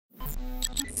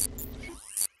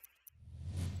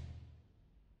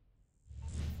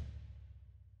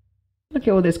Look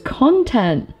at all this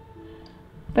content.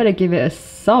 Better give it a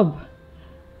sub.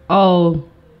 Oh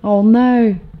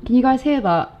no. Can you guys hear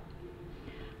that?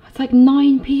 It's like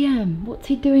 9 PM. What's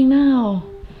he doing now?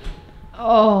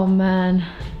 Oh man.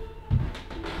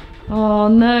 Oh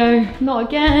no, not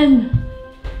again.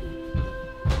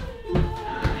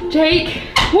 Jake,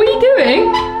 what are you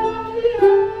doing?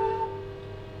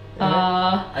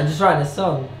 I'm just writing a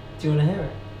song. Do you want to hear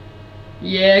it?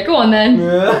 Yeah, go on then.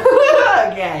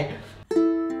 Okay.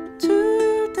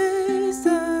 Today's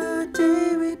the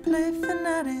day we play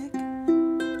Fanatic.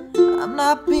 I'm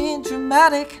not being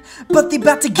dramatic, but they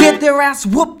about to get their ass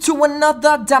whooped to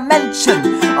another dimension.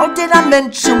 Oh, did I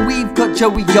mention we've got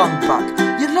Joey Youngbuck?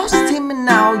 You lost him and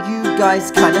now you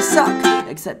guys kinda suck.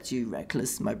 Except you,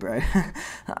 Reckless, my bro.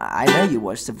 I know you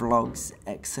watch the vlogs,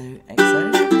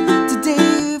 XOXO.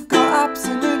 Today you've got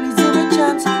absolutely zero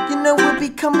chance. You know we'll be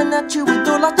coming at you with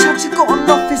all our chance. You got an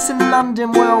office in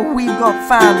London, well, we've got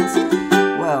fans.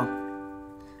 Well,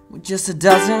 we're just a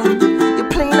dozen. You're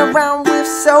playing around with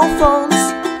cell phones,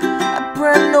 a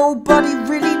brand nobody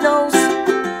really knows.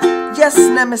 Yes,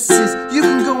 Nemesis, you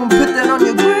can go and put that on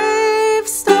your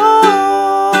gravestone.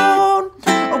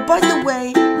 Oh, by the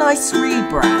way, nice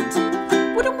rebrand.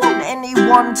 Wouldn't want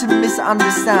anyone to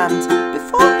misunderstand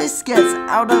before this gets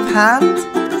out of hand.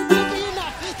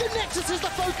 The Nexus is the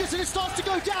focus and it starts to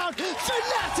go down.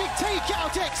 Fanatic take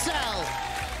out XL.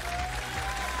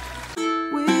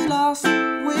 We lost,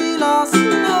 no, we lost,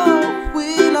 no,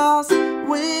 we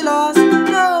lost,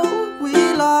 no.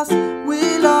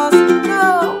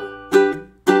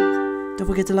 Don't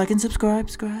forget to like and subscribe,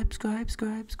 subscribe.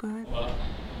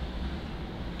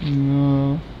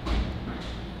 Oh,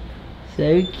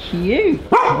 so cute.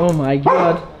 Oh my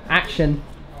god. Action.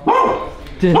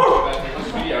 Dun.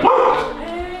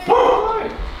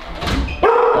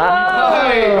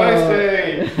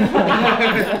 Hey,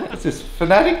 this is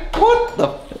Fanatic? What the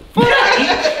fuck?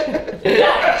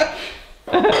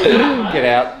 Get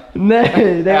out. No,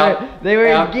 they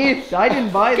were gifts. I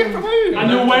didn't buy them.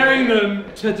 And you're wearing them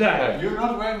today. You're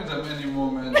not wearing them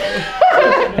anymore, man.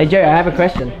 Hey Joe, I have a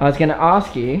question. I was going to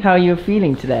ask you how you're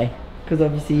feeling today. Because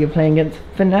obviously you're playing against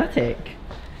Fnatic.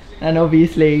 And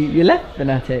obviously you left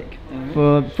Fnatic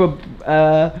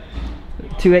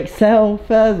to excel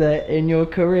further in your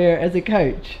career as a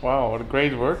coach. Wow, what a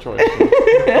great word choice.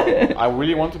 I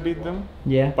really want to beat them.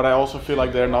 Yeah. But I also feel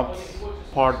like they're not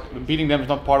beating them is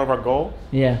not part of our goal.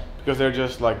 Yeah. Because they're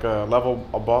just like a level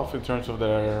above in terms of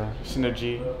their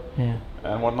synergy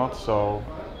and whatnot. So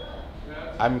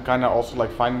I'm kind of also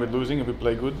like fine with losing if we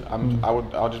play good. I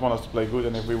just want us to play good,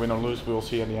 and if we win or lose, we will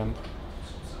see at the end.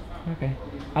 Okay,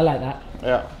 I like that.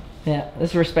 Yeah. Yeah,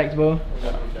 that's respectable.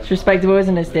 Yeah. It's respectable,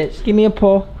 isn't it, Stitch? Give me a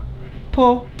paw.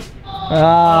 Paw.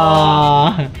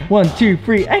 Ah. 1, 2,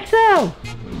 3, XL.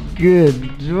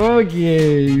 Good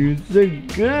doggy. So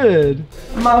good.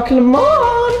 Mark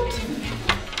Lamont.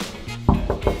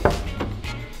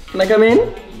 Can I come in?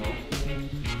 No.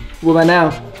 What about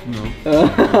now? No.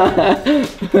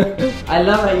 I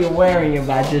love how you're wearing your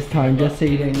badge this time, just so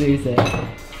you don't lose it.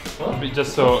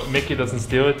 Just so Mickey doesn't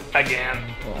steal it again.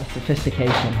 Oh,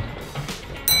 sophistication.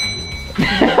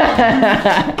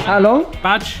 How long?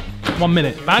 Badge. 1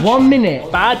 minute. Badge. 1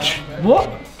 minute. Badge. What?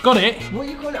 Got it. What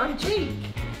do you call it on cheek?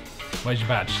 Where's your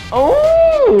badge?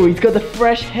 Oh, he's got the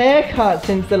fresh haircut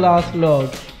since the last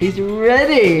vlog. He's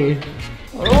ready.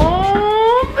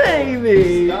 Oh,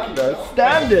 baby.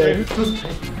 Standard.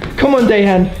 Come on,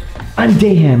 Dayhan. I'm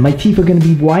Dayhan. My teeth are gonna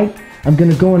be white. I'm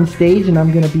gonna go on stage and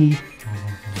I'm gonna be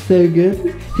so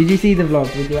good. Did you see the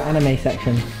vlog with your anime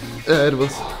section? Yeah, it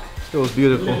was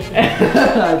beautiful.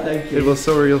 Thank you. It was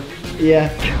so real. Yeah.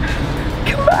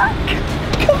 Come back.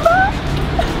 Come back.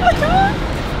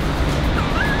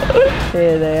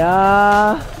 Here they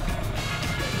are.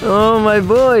 Oh, my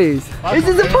boys. Is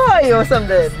this a party or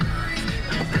something?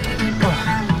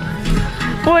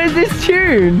 What is this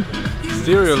tune?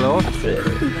 Stereo Lord.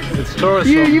 It's Taurus.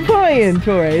 You partying,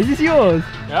 Torre? Is this yours?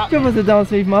 Yeah. Give us a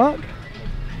dance move, Mark.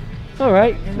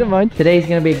 Alright, never mind. Today's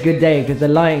gonna be a good day because the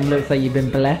lighting looks like you've been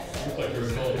blessed.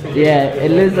 Yeah, it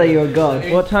looks like you're a god.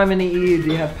 What time in the EU do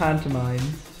you have pantomimes?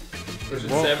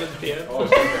 7 PM.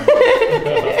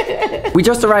 We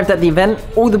just arrived at the event.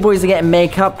 All the boys are getting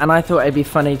makeup, and I thought it'd be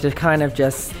funny to kind of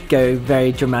just go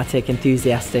very dramatic,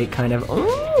 enthusiastic, kind of.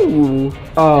 Ooh.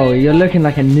 Oh, you're looking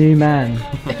like a new man.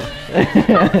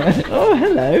 Oh,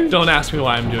 hello. Don't ask me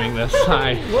why I'm doing this.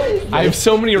 I have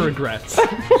so many regrets.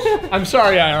 I'm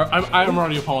sorry. I'm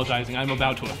already apologizing. I'm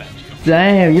about to offend you.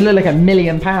 Damn, you look like £1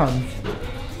 million.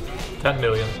 10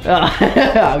 million.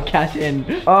 I'll cash in.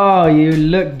 Oh, you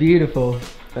look beautiful.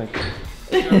 Okay.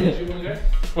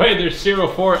 Wait, there's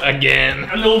 0-4 again.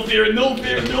 No fear, no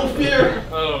fear, no fear.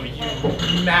 Oh,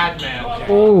 you madman. Okay.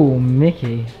 Oh,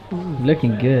 Mickey.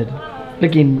 Looking good.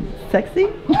 Looking sexy?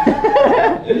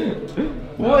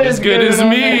 What As good as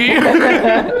me.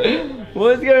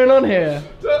 What's going on here?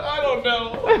 I don't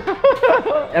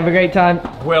know. Have a great time.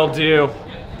 Will do.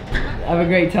 Have a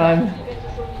great time.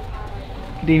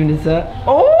 Good evening, sir.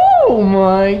 Oh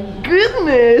my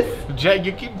goodness! Jay,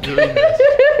 you keep doing this.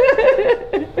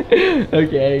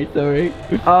 Okay, sorry.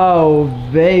 Oh,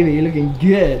 baby, you're looking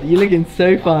good. You're looking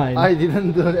so fine. I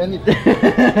didn't do anything.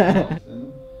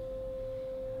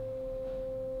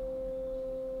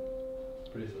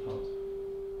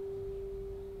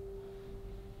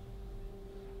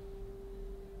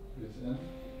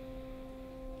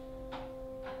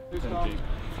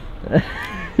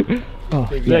 Oh,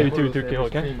 Maybe 2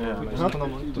 okay?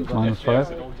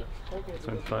 -5.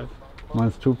 25.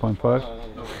 -2.5.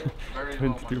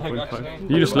 22.5.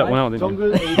 You just let one out, didn't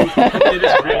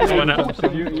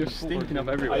you? You're stinking up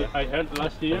everywhere. I heard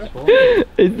last year.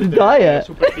 it's the diet.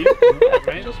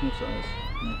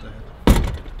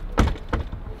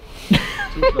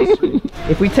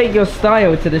 If we take your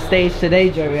style to the stage today,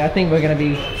 Joey, I think we're going to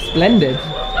be splendid.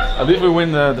 At least we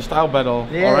win the style battle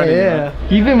already. Yeah.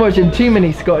 Right? You've been watching too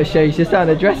many Scottish shows. You're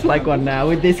starting to dress like one now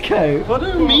with this coat. What do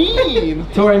you mean?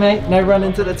 Tory, mate, no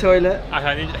running to the toilet.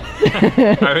 I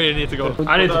really need to go.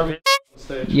 I need to.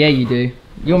 Yeah, you do.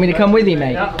 You want me to come with you,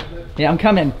 mate? Yeah, I'm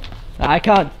coming. I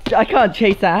can't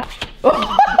chase that.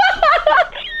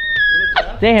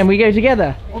 Damn, we go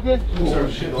together. Okay.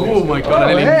 Oh my god,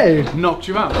 I nearly knocked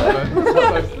you out.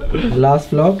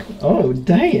 Last vlog. Oh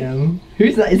damn.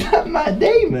 Who's that? Is that Matt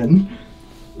Damon?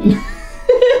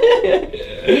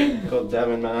 God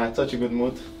damn it, man! I had such a good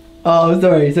mood. Oh,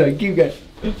 sorry. Keep going.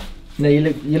 No,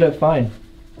 you look fine.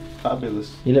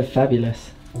 Fabulous. You look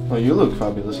fabulous. Oh, you look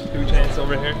fabulous. 2 chains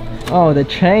over here. Oh, the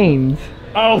chains.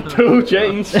 Oh, 2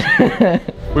 chains.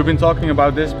 We've been talking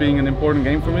about this being an important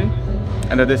game for me,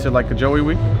 and that this is like a Joey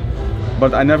week.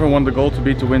 But I never want the goal to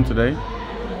be to win today.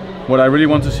 What I really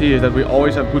want to see is that we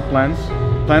always have good plans.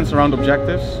 Plans around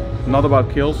objectives, not about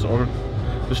kills or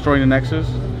destroying the nexus.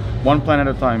 One plan at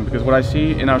a time, because what I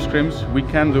see in our scrims, we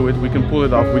can do it, we can pull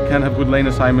it off, we can have good lane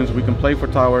assignments, we can play for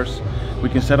towers, we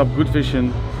can set up good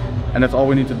vision, and that's all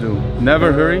we need to do.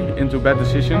 Never hurry into bad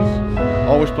decisions.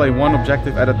 Always play one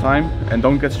objective at a time and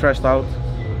don't get stressed out.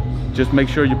 Just make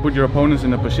sure you put your opponents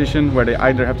in a position where they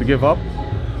either have to give up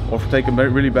or take a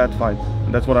really bad fight.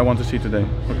 And that's what I want to see today,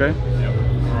 okay? Yep.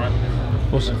 Alright.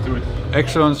 Let's do it.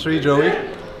 Extra on 3, Joey.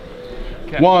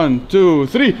 Okay. 1, 2,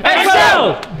 3.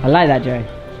 Excel! I like that, Joey.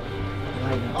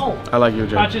 I like you,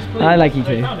 Jay. I like you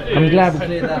too. I'm glad we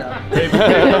cleared that up.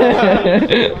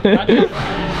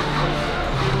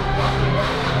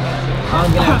 I'm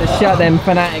gonna have to shut them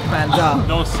Fnatic fans up.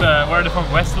 Those, where are they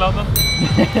from? West London?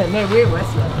 No, we're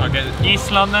West London. Okay,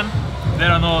 East London. They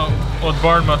don't know what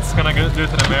Bournemouth's gonna do to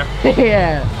them here.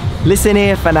 Yeah. Listen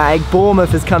here, Fnatic.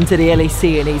 Bournemouth has come to the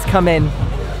LEC and he's come in.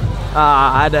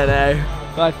 I don't know.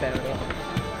 I failed it.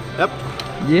 Yep.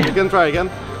 Yeah. You can try again.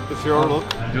 It's your look.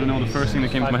 You don't know the first thing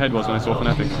that came to my head was when I saw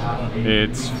Fnatic.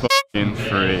 It's fucking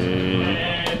free.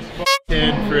 It's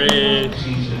fucking free.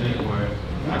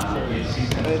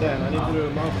 Hey Dan, I need to do a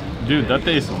mouse. Dude, that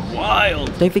tastes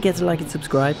wild. Don't forget to like and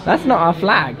subscribe. That's not our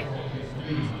flag.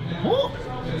 What?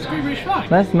 It's a British flag.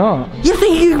 That's not. You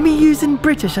think you can be using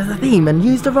British as a theme and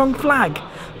use the wrong flag?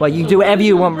 Well, you do whatever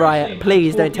you want, Riot.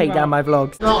 Please don't take down my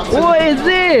vlogs. What is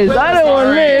this? I don't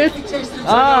want this.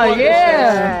 Oh,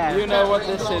 yeah. You know what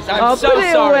this is. I'm so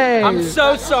sorry. I'm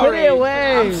so sorry. Put it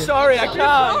away. I'm sorry, I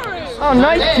can't. Oh,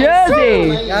 nice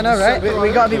jersey. Yeah, I know, right?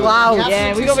 We gotta be loud.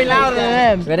 Yeah, we gotta be louder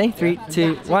than them. Ready? 3,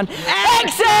 2, 1.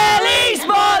 Excel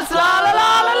Esports, la la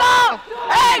la la la.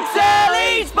 Excel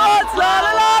Esports, la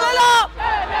la la la la.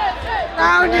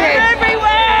 Found it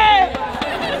everywhere.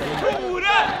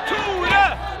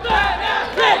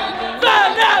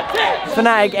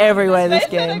 Fnatic everywhere this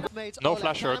game. No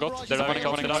flash or got. They're running.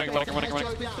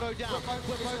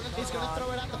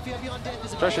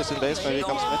 Precious in base, maybe he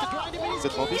comes mid. Is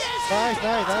it Mobbies? Nice.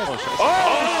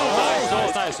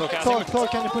 Oh, nice. Okay. Thor,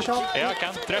 can you push on? Yeah, I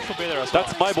can. Treff will be there as well.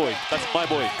 That's my boy.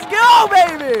 Go,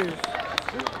 baby!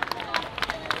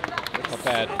 Not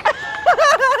bad.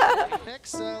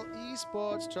 Excel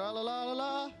Esports, tra la la la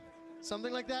la.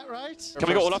 Something like that, right? Can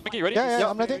we go Olaf, Mickey? Ready? Yeah,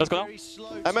 I'm ready. Let's go now.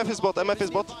 MF is bot, MF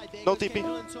is bot. No TP.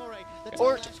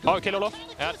 Or oh, kill Olaf.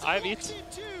 Yeah, I have eat.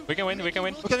 We can win. We can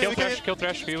win. Okay, Kill we Thresh. can Kill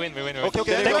Thresh. We win. We win. Okay,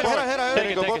 Take go it. bot.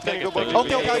 Can go bot, can go bot.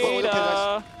 Okay, okay,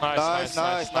 Nice.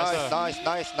 Nice.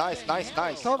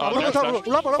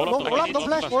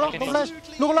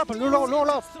 No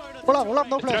flash.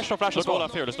 No flash. Thresh, no flashes. Let's go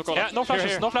Olaf here. Let's look Olaf. Yeah, no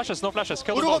flashes. No flashes. No flashes.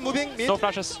 Kill them Urugon all. moving mid. No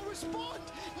flashes.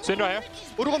 Syndra here.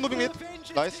 Urugon moving mid.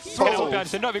 Nice.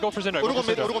 Syndra, we go for Syndra.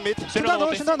 Urugon mid. Syndra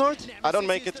ulti. I don't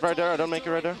make it right there.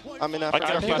 I'm in I get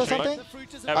a Africa. flash. Right?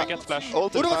 Yeah, we get flash.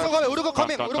 Ult in five. Urugon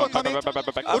coming. Urugon coming.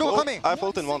 I have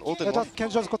ult in one. Ult in one. Can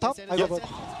you just go top? I go bot.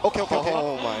 Okay.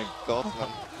 Oh my god, man.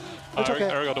 It's okay.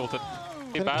 I got ulted.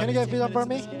 Can you get beat up for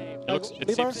me?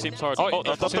 It seems hard. Oh,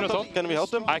 Syndra top. Can we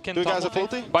help them? I can. Do you guys have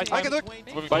ulti? Buy time. I can do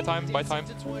it. Buy time.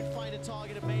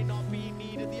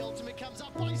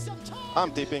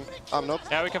 I'm tipping. I'm not.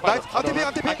 Yeah, we can fight. I'm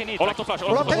TP. I can eat. Olaf to flash.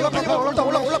 Olaf, can you go?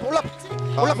 Olaf.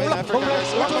 I'm in Africa,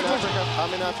 guys.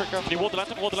 I'm in Africa. Can you wall the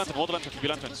lantern? Wall the lantern. Give you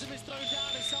lanterns.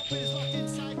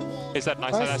 Is that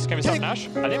nice? Can we stop Nash?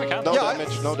 I think we can.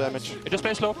 No damage. Just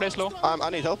play slow. I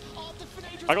need help.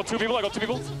 I got two people. I need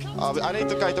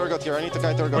to kite Urgot here.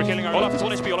 We're killing our Olaf is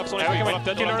 1 HP. Olaf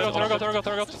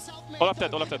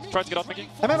dead. Olaf dead. Try to get out, Mickey.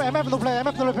 MF no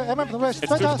flash.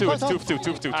 It's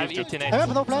 2-2. I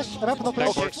have no flash.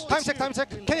 Time check.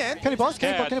 Can you boss?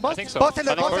 Yeah, I think so. Boss in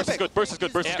the Burst is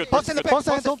good. Boss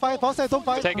side, don't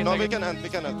fight. Take it. No, we can end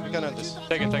this.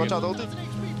 Take it. Watch out, ulti.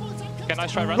 Can I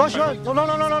try run? Rush. No. Try.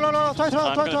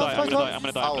 I'm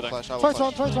gonna die. I will flash. Try.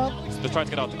 Just try to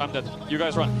get out. I'm dead. You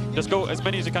guys run. Just go as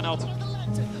many as you can out.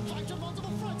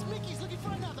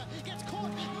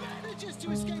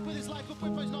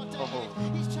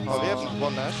 Oh, we have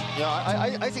one Nash.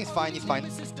 Yeah, I think it's fine.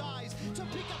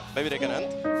 Maybe they can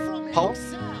end. How?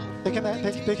 They can end.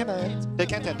 They can't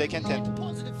end.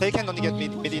 They can only get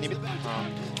mid inhibit.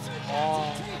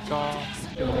 Oh, God.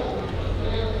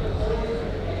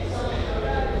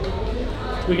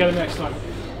 We get it next time,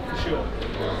 for sure.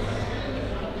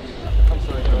 I'm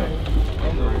sorry.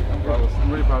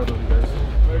 I'm really proud of you guys.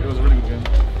 It was a really good game.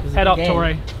 Head up,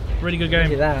 Torre. Really good game.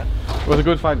 Look at that. It was a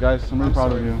good fight, guys. I'm really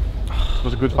proud of you. It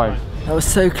was a good fight. That was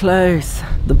so close.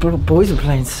 The boys were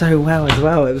playing so well as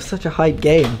well. It was such a hype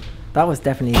game. That was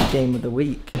definitely the game of the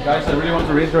week. Guys, I really want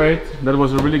to reiterate that it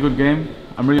was a really good game.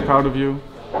 I'm really proud of you.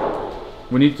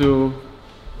 We need to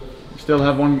still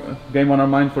have one game on our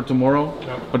mind for tomorrow,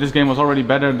 but this game was already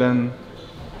better than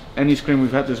any scrim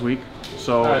we've had this week.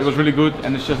 So it was really good,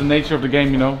 and it's just the nature of the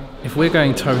game, you know. If we're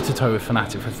going toe to toe with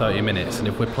Fnatic for 30 minutes, and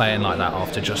if we're playing like that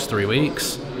after just 3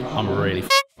 weeks, I'm really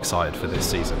excited for this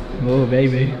season. Oh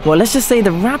baby. Well, let's just say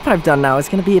the rap I've done now is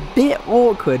going to be a bit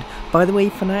awkward. By the way,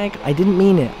 Fnatic, I didn't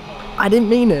mean it.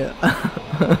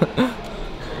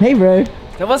 Hey bro.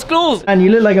 That was close. And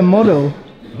you look like a model.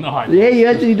 No. Yeah, you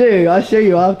actually do. I'll show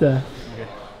you after. Okay.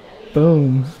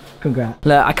 Boom. Congrats.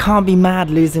 Look, I can't be mad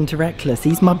losing to Reckless.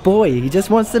 He's my boy. He just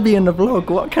wants to be in the vlog.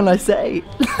 What can I say?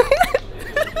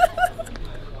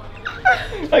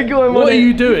 I got him on it. What are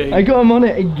you doing? I got him on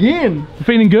it again.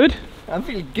 Feeling good? I'm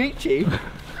feeling Gucci.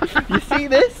 You see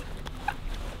this?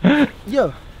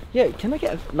 Yo, can I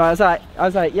get I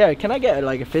was like, yo, can I get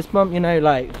like a fist bump? You know,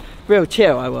 like real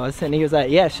chill I was. And he was like,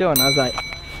 yeah, sure. And I was like,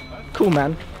 cool,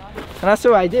 man. And that's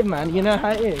what I did, man. You know how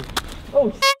it is.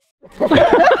 Oh,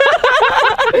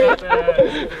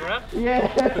 yeah.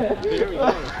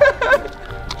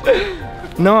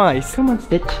 Nice. Come on,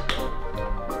 Stitch.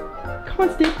 Come on,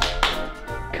 Stitch.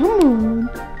 Come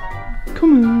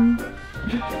on.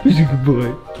 Who's a good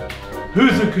boy?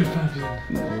 Who's a good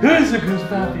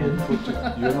Fabian?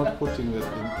 You're not putting that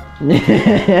in.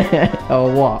 Oh,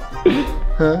 what?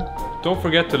 Huh? Don't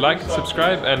forget to like,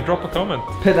 subscribe, and drop a comment.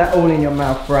 Put that all in your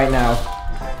mouth right now.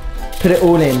 Put it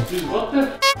all in. Dude, what the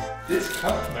f this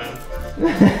cup, man?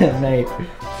 Mate.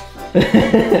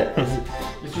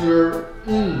 It's your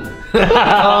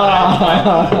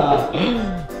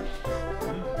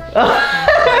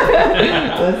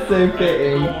That's so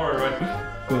fitting.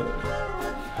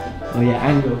 Oh yeah,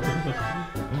 angle.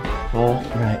 Oh,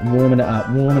 right, warming it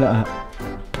up.